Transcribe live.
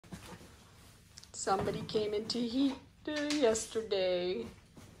Somebody came into heat yesterday.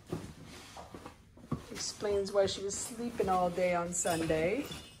 Explains why she was sleeping all day on Sunday.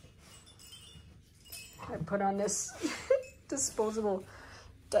 I put on this disposable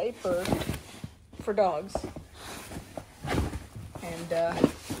diaper for dogs. And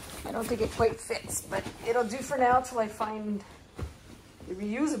I don't think it quite fits, but it'll do for now till I find the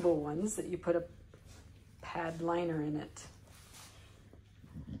reusable ones that you put a pad liner in it.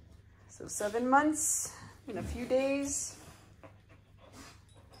 So 7 months in a few days.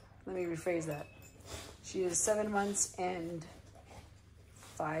 Let me rephrase that. She is 7 months and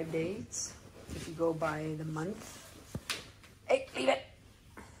 5 days if you go by the month. Hey, leave it.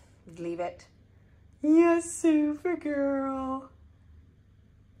 Leave it. Yes, super girl.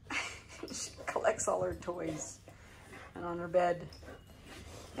 She collects all her toys and on her bed.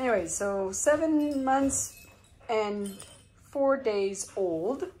 Anyway, so 7 months and 4 days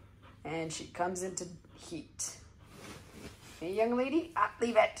old, and she comes into heat. Hey, young lady,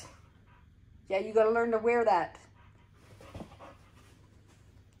 leave it. Yeah, you gotta learn to wear that.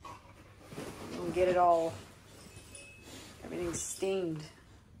 Don't get it all, everything's stained.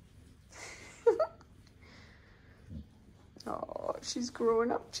 Oh, she's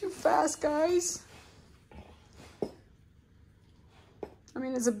growing up too fast, guys. I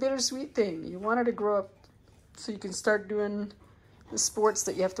mean, it's a bittersweet thing. You want her to grow up so you can start doing the sports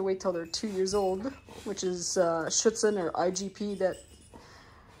that you have to wait till they're 2 years old, which is Schutzen or IGP. That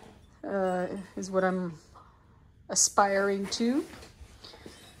is what I'm aspiring to.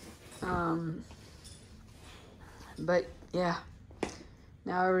 But yeah,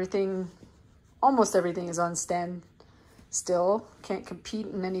 now almost everything is on stand still. Can't compete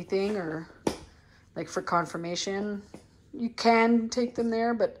in anything, or like for confirmation. You can take them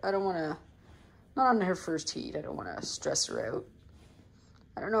there, but I don't want to, not on her first heat. I don't want to stress her out.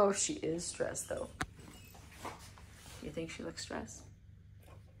 I don't know if she is stressed though. You think she looks stressed?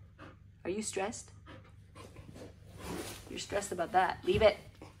 Are you stressed? You're stressed about that. Leave it.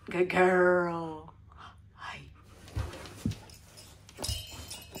 Good girl. Hi.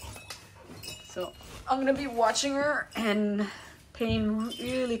 So I'm going to be watching her and paying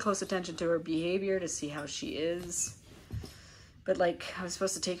really close attention to her behavior to see how she is. But like, I was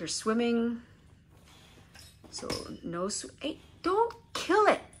supposed to take her swimming. So no, hey, don't kill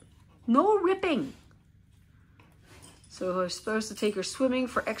it. No ripping. So I was supposed to take her swimming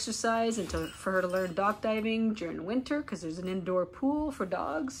for exercise and for her to learn dock diving during winter, because there's an indoor pool for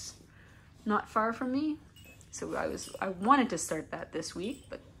dogs not far from me. So I wanted to start that this week,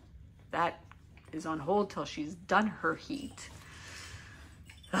 but that is on hold till she's done her heat.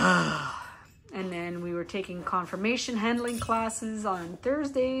 And then we were taking confirmation handling classes on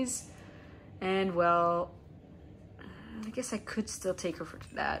Thursdays. And well, I guess I could still take her for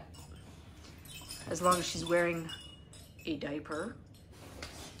that, as long as she's wearing a diaper.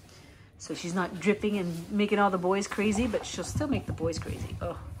 So she's not dripping and making all the boys crazy, but she'll still make the boys crazy.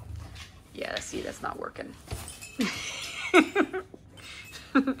 Oh, yeah, see, that's not working.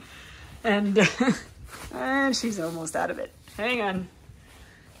 And she's almost out of it. Hang on.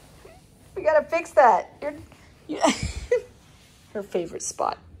 We gotta fix that. Her favorite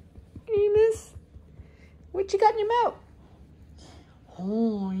spot. Hey, miss. What you got in your mouth?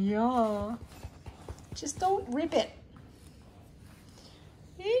 Oh, yeah. Just don't rip it.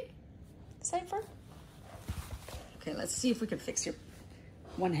 Hey, Cypher? Okay, let's see if we can fix your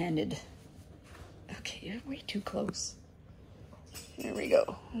one-handed. Okay, you're way too close. There we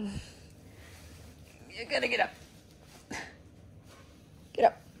go. You gotta get up. Get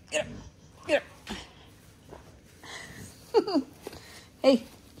up, get up, get up. Hey,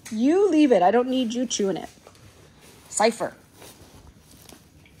 you leave it. I don't need you chewing it. Cypher.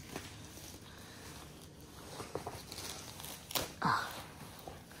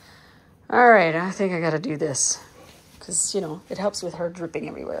 All right, I think I gotta do this because, you know, it helps with her dripping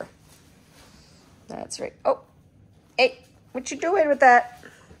everywhere. That's right. Oh, hey, what you doing with that?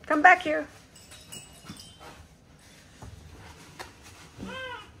 Come back here.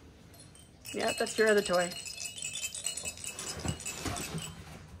 Yeah, that's your other toy.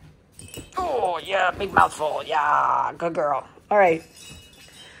 Oh, yeah, big mouthful. Yeah, good girl. All right,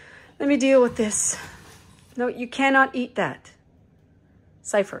 let me deal with this. No, you cannot eat that.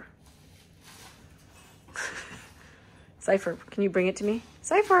 Cypher. Cypher, can you bring it to me?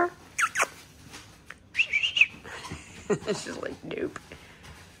 Cypher. She's like, nope.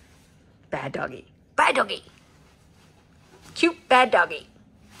 Bad doggy. Bad doggy. Cute bad doggy.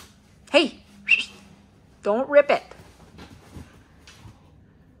 Hey, don't rip it.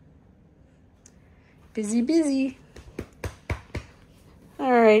 Busy, busy.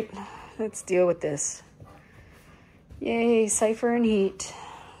 All right, let's deal with this. Yay, Cypher and heat.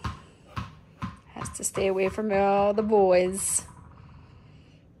 Has to stay away from all the boys.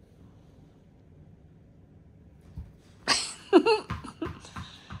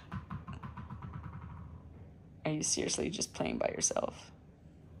 Are you seriously just playing by yourself?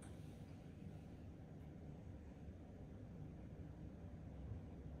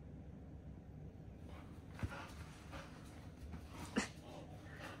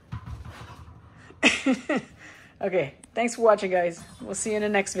 Okay, thanks for watching, guys. We'll see you in the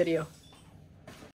next video.